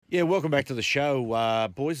Yeah, welcome back to the show,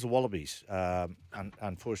 boys. The Wallabies,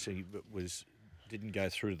 unfortunately, didn't go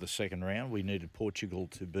through to the second round. We needed Portugal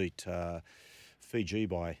to beat Fiji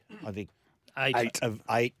by, I think, 8,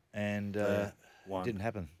 and it didn't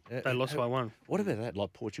happen. They lost by 1. What about that?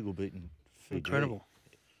 Like Portugal beating Fiji? Incredible.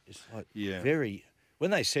 It's like very.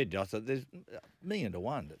 When they said, I thought there's 1,000,000 to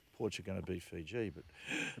 1 that Portugal going to beat Fiji, but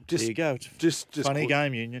there you go. It's Just funny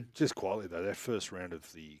game, Union. Just quietly though, their first round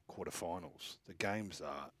of the quarterfinals, the games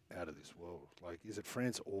are out of this world. Like, is it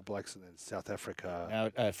France, All Blacks, and then South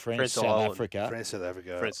Africa? France, South Africa. France, South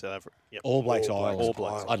Africa. France, South Africa. Yep. All Blacks, All Blacks, Ireland. All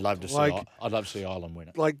Blacks. I'd love to see. Like- I'd love to see Ireland win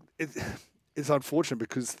it. Like, it's unfortunate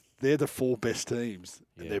because they're the 4 best teams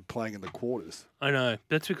and Yeah. they're playing in the quarters. I know.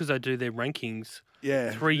 That's because they do their rankings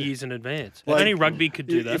Yeah. 3 years in advance. Like, Only rugby could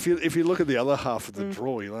do that. If you look at the other half of the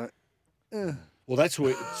draw, you're like, Well, that's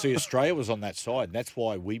where Australia was on that side, and that's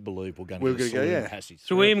why we believe we're going We're to gonna go, yeah. passage.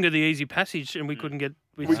 So we even got the easy passage, and we couldn't get.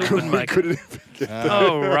 We still couldn't we make it. couldn't even get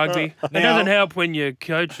Oh, rugby! It Now- doesn't help when your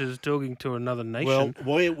coach is talking to another nation.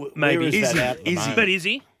 Well, where Maybe. is Easy, that out at the easy. moment? But is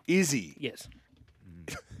he? Izzy. Yes.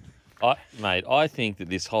 I think that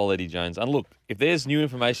this whole Eddie Jones, and look, if there's new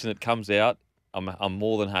information that comes out, I'm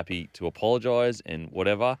more than happy to apologise and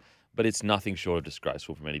whatever, but it's nothing short of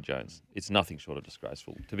disgraceful from Eddie Jones. It's nothing short of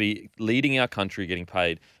disgraceful. To be leading our country, getting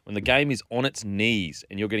paid, when the game is on its knees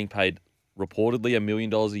and you're getting paid reportedly $1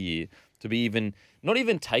 million a year, to be not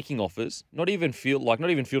even taking offers, not even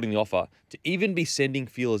fielding the offer, to even be sending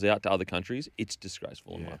feelers out to other countries, it's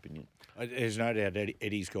disgraceful in my opinion. There's no doubt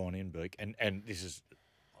Eddie's gone in, Burke, and this is,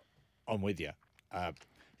 I'm with you.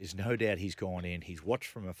 There's no doubt he's gone in. He's watched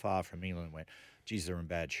from afar from England and went, geez, they're in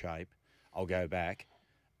bad shape. I'll go back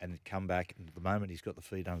and come back. And the moment he's got the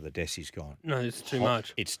feet under the desk, he's gone. No, it's too Hot.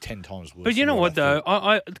 much. It's 10 times worse. But you than know what, I though?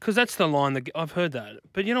 thought. Because that's the line that I've heard that.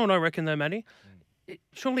 But you know what I reckon, though, Matty?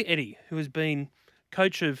 Surely Eddie, who has been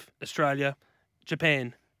coach of Australia,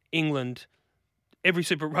 Japan, England, every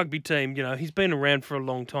Super Rugby team, he's been around for a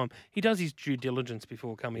long time. He does his due diligence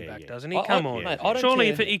before coming back, doesn't he? Come on. Mate, I don't Surely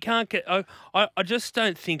care. if he can't get... I just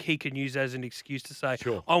don't think he can use that as an excuse to say,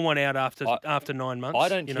 Sure. I want out after 9 months. I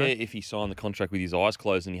don't care if he signed the contract with his eyes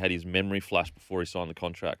closed and he had his memory flash before he signed the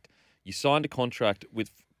contract. You signed a contract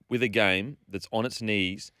with a game that's on its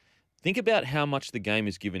knees. Think about how much the game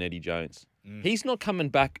has given Eddie Jones. He's not coming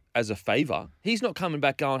back as a favour. He's not coming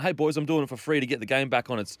back going, hey, boys, I'm doing it for free to get the game back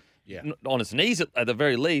on its knees at the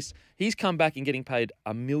very least. He's come back and getting paid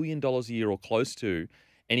 $1 million a year or close to,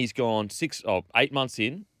 and he's gone 8 months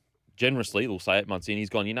in, generously, we'll say 8 months in, he's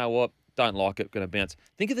gone, you know what, don't like it, going to bounce.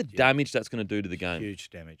 Think of the damage that's going to do to the game. Huge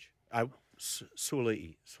damage.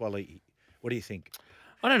 Swaliti, what do you think?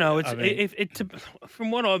 I don't know. From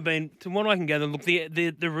what I can gather, look,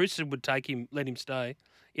 the Roosters would let him stay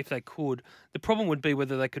if they could. The problem would be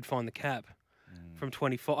whether they could find the cap from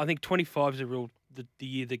 25. I think 25 is the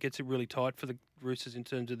year that gets it really tight for the Roosters in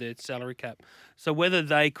terms of their salary cap. So whether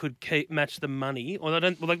they could match the money, or they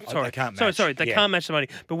don't. Well, they can't match. They can't match the money.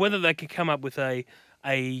 But whether they could come up with a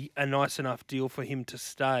nice enough deal for him to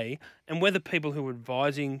stay, and whether people who are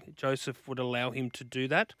advising Joseph would allow him to do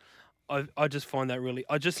that. I just find that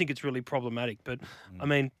I just think it's really problematic. But, I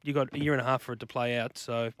mean, you got a year and a half for it to play out.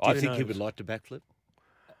 So Do you think he would like to backflip?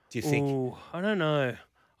 Do you think? Ooh, I don't know.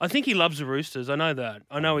 I think he loves the Roosters. I know that.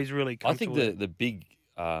 I know he's really I think comfortable. the big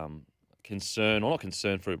concern, or not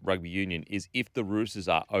concern for rugby union, is if the Roosters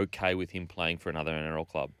are okay with him playing for another NRL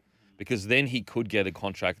club. Because then he could get a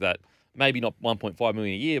contract that maybe not 1.5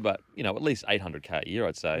 million a year, but, at least 800K a year,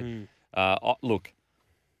 I'd say. Look,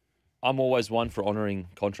 I'm always one for honouring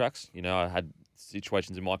contracts. I had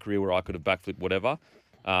situations in my career where I could have backflipped whatever.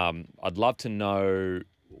 I'd love to know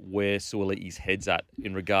where Suolii's head's at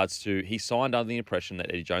in regards to, he signed under the impression that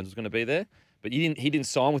Eddie Jones was going to be there, but he didn't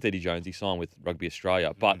sign with Eddie Jones, he signed with Rugby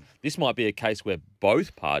Australia. But this might be a case where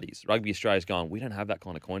both parties, Rugby Australia's going, we don't have that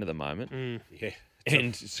kind of coin at the moment. Yeah.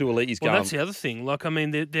 And Suolii's Well, going... that's the other thing. Like, I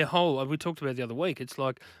mean, their whole, we talked about it the other week, it's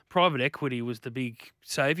like private equity was the big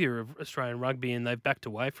saviour of Australian rugby, and they've backed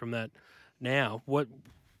away from that now.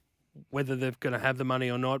 Whether they're going to have the money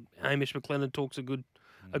or not, Hamish McLennan talks a good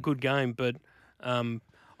game, but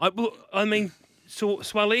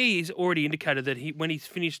Swalii has already indicated that when he's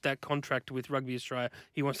finished that contract with Rugby Australia,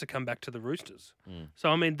 he wants to come back to the Roosters. So,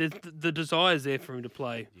 I mean, the desire is there for him to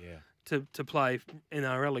play. Yeah. To play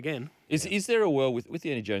NRL again. Is there a world with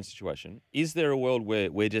the Eddie Jones situation? Is there a world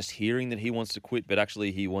where we're just hearing that he wants to quit, but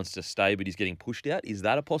actually he wants to stay, but he's getting pushed out? Is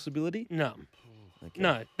that a possibility? No,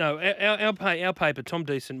 Okay. no. Our paper, Tom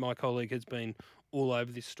Decent, my colleague, has been all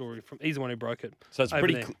over this story. He's the one who broke it. So it's over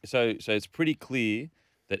pretty. there. So it's pretty clear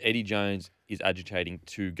that Eddie Jones is agitating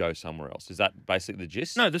to go somewhere else. Is that basically the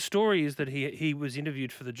gist? No, the story is that he was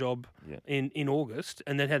interviewed for the job in August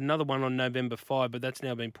and then had another one on November 5, but that's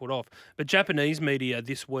now been put off. But Japanese media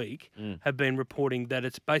this week have been reporting that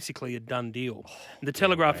it's basically a done deal. The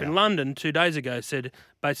Telegraph in London 2 days ago said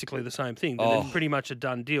basically the same thing, that it's pretty much a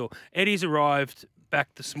done deal. Eddie's arrived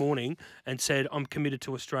back this morning and said, I'm committed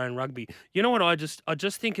to Australian rugby. You know what, I just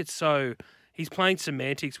think it's so... He's playing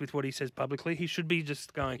semantics with what he says publicly. He should be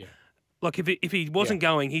just going... Like, if he wasn't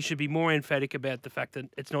going, he should be more emphatic about the fact that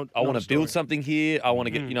it's not... I want to build something here. I want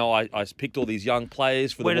to get... I picked all these young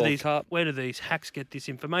players for the World Cup. Where do these hacks get this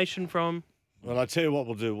information from? Well, I tell you what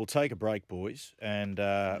we'll do. We'll take a break, boys. And,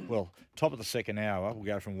 top of the second hour, we'll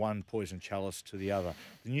go from one poison chalice to the other.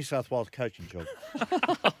 The New South Wales coaching job.